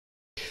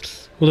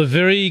Well, a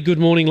very good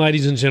morning,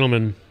 ladies and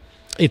gentlemen.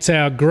 It's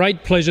our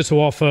great pleasure to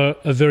offer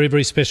a very,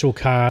 very special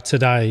car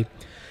today.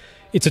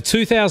 It's a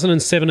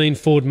 2017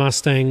 Ford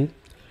Mustang,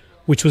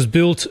 which was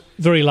built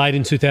very late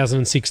in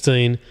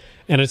 2016,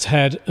 and it's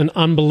had an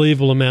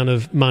unbelievable amount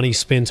of money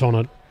spent on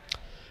it.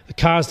 The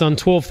car's done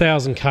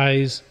 12,000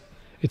 Ks.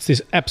 It's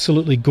this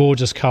absolutely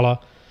gorgeous colour,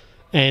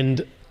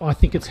 and I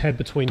think it's had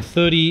between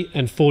 $30,000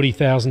 and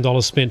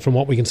 $40,000 spent from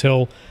what we can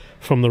tell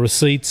from the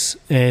receipts,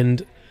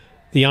 and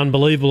the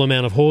unbelievable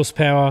amount of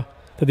horsepower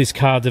that this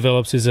car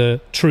develops is a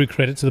true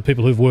credit to the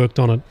people who've worked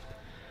on it.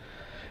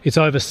 It's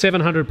over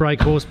 700 brake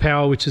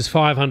horsepower, which is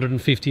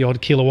 550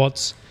 odd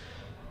kilowatts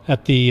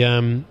at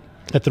the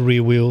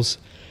rear wheels.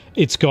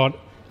 It's got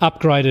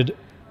upgraded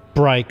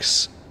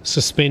brakes,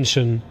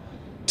 suspension,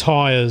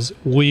 tyres,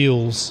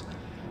 wheels,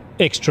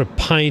 extra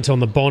paint on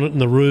the bonnet and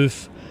the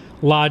roof,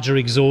 larger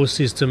exhaust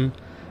system,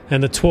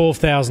 and the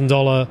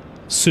 $12,000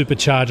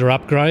 supercharger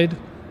upgrade,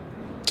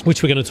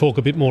 which we're going to talk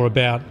a bit more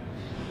about.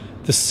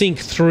 The Sync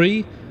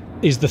 3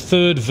 is the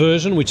third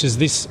version, which is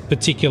this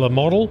particular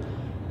model,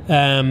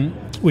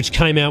 which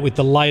came out with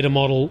the later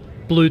model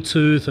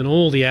Bluetooth and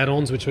all the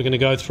add-ons, which we're going to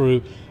go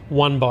through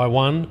one by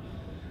one.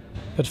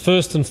 But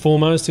first and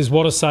foremost is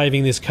what a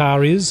saving this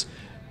car is,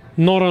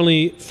 not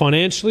only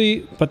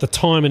financially, but the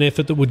time and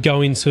effort that would go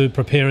into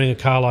preparing a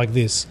car like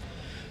this.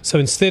 So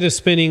instead of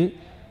spending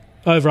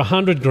over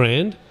 100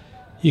 grand,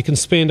 you can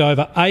spend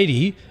over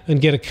 80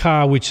 and get a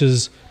car which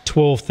is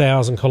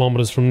 12,000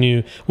 kilometres from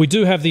new. We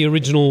do have the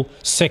original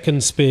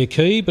second spare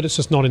key, but it's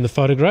just not in the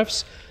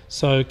photographs.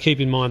 So keep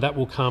in mind that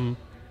will come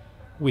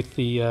with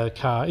the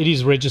car. It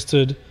is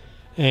registered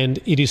and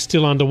it is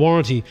still under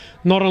warranty.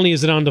 Not only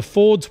is it under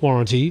Ford's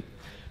warranty,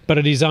 but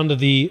it is under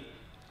the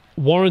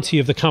warranty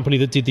of the company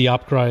that did the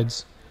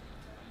upgrades.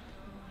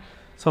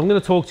 So I'm going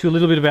to talk to you a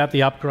little bit about the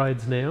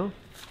upgrades now.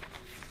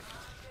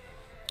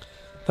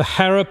 The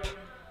Harrop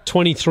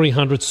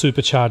 2300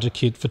 supercharger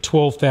kit for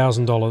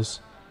 $12,000.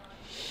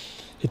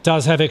 It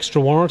does have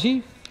extra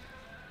warranty.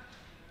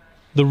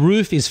 The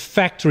roof is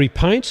factory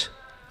paint.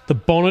 The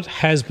bonnet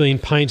has been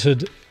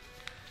painted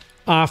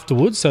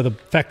afterwards, so the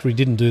factory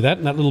didn't do that,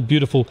 and that little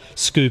beautiful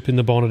scoop in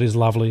the bonnet is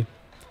lovely.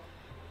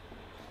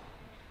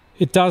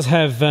 It does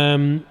have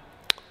a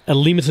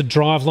limited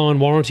driveline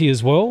warranty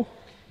as well,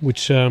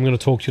 which I'm going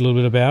to talk to you a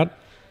little bit about.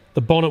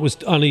 The bonnet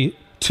was only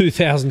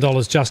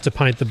 $2,000 just to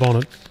paint the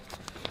bonnet.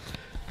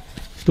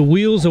 The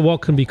wheels are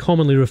what can be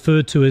commonly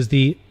referred to as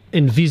the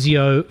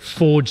Envisio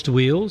forged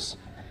wheels.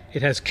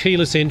 It has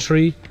keyless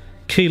entry,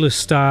 keyless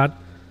start,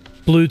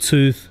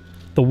 Bluetooth,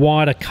 the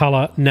wider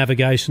colour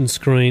navigation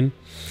screen,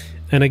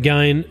 and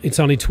again it's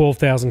only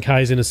 12,000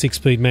 Ks in a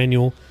 6-speed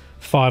manual,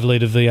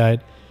 5-litre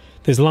V8.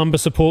 There's lumbar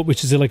support,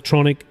 which is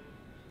electronic.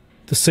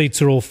 The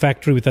seats are all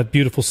factory with that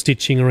beautiful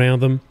stitching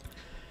around them.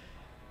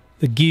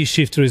 The gear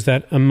shifter is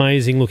that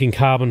amazing looking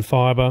carbon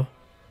fibre.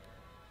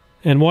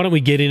 And why don't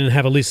we get in and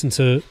have a listen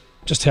to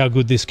just how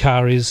good this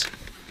car is.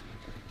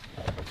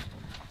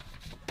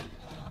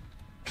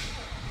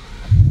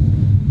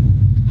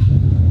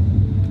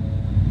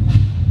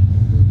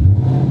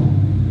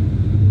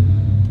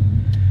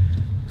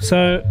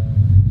 So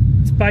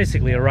it's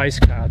basically a race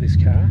car, this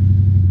car.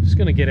 I'm just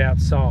going to get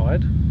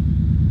outside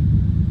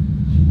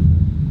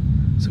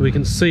so we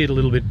can see it a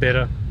little bit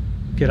better,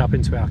 get up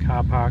into our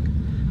car park.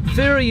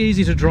 Very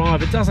easy to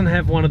drive. It doesn't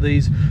have one of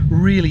these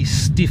really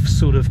stiff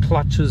sort of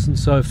clutches and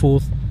so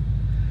forth.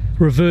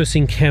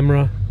 Reversing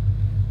camera,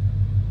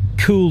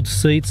 cooled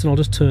seats, and I'll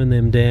just turn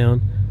them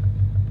down.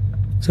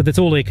 So that's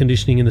all air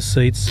conditioning in the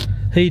seats,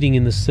 heating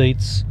in the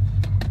seats.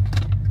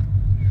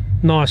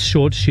 Nice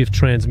short shift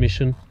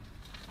transmission.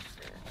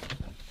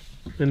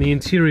 And the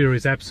interior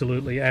is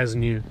absolutely as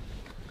new.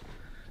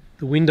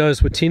 The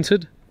windows were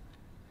tinted.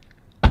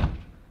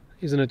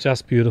 Isn't it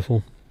just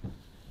beautiful?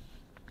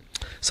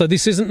 So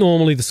this isn't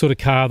normally the sort of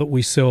car that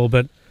we sell,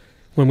 but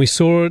when we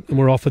saw it and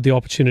were offered the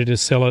opportunity to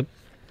sell it,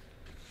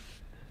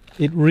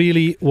 it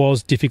really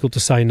was difficult to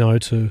say no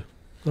to.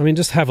 I mean,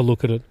 just have a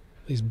look at it.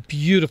 These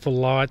beautiful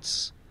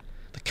lights.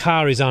 The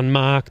car is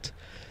unmarked.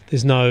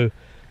 There's no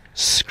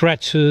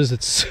scratches.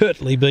 It's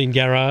certainly been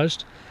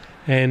garaged.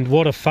 And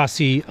what a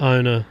fussy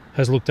owner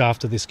has looked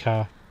after this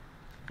car.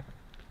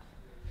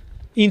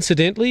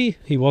 Incidentally,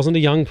 he wasn't a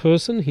young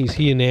person. He's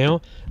here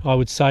now. I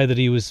would say that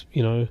he was,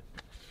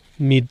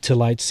 mid to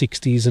late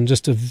 60s and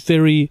just a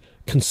very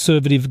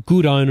conservative,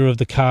 good owner of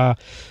the car.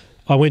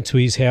 I went to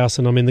his house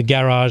and the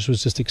garage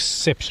was just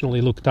exceptionally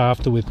looked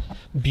after with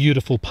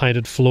beautiful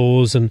painted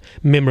floors and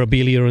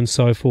memorabilia and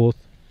so forth.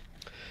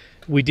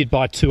 We did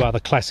buy 2 other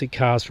classic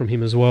cars from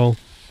him as well.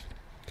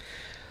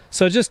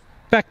 So just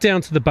back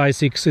down to the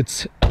basics.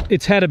 It's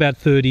had about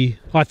 30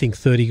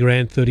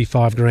 grand,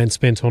 35 grand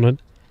spent on it.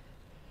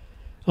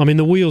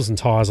 The wheels and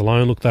tyres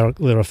alone, look, they're a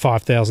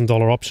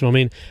 $5,000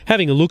 option.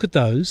 Having a look at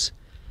those,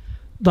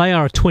 they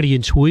are a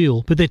 20-inch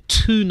wheel, but they're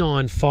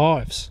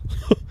 295s.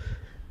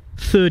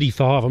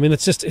 35.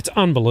 It's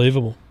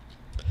unbelievable.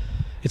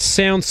 It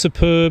sounds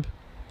superb,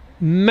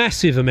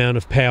 massive amount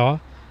of power.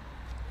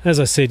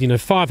 As I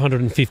said,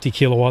 550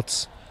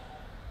 kilowatts.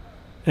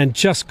 and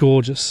just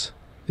gorgeous.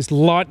 This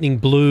lightning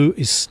blue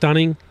is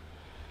stunning.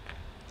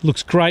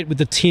 Looks great with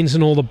the tint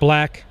and all the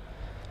black.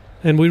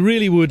 And we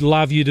really would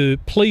love you to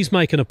please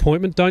make an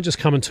appointment. Don't just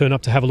come and turn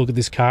up to have a look at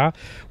this car.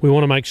 We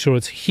want to make sure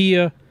it's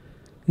here,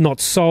 not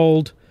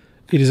sold.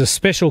 It is a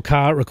special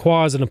car. It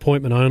requires an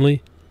appointment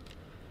only.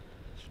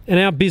 And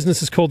our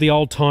business is called the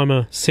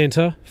Oldtimer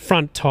Centre.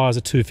 Front tyres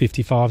are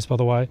 255s, by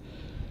the way.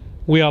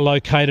 We are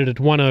located at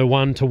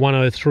 101 to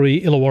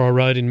 103 Illawarra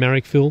Road in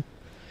Marrickville.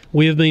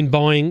 We have been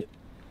buying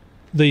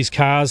these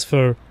cars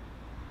for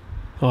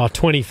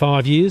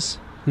 25 years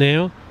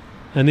now.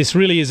 And this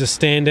really is a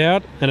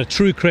standout and a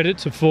true credit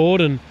to Ford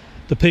and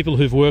the people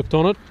who've worked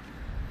on it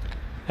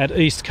at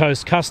East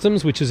Coast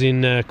Customs, which is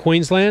in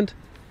Queensland.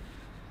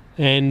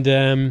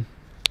 And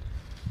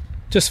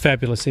just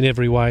fabulous in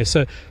every way.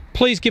 So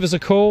please give us a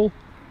call,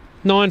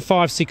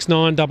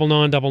 9569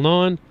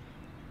 9999.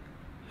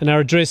 And our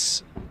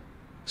address,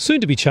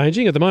 soon to be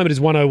changing, at the moment is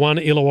 101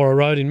 Illawarra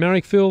Road in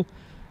Marrickville.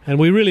 And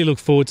we really look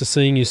forward to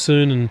seeing you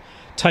soon and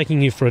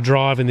taking you for a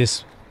drive in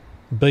this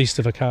beast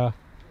of a car.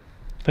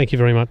 Thank you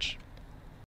very much.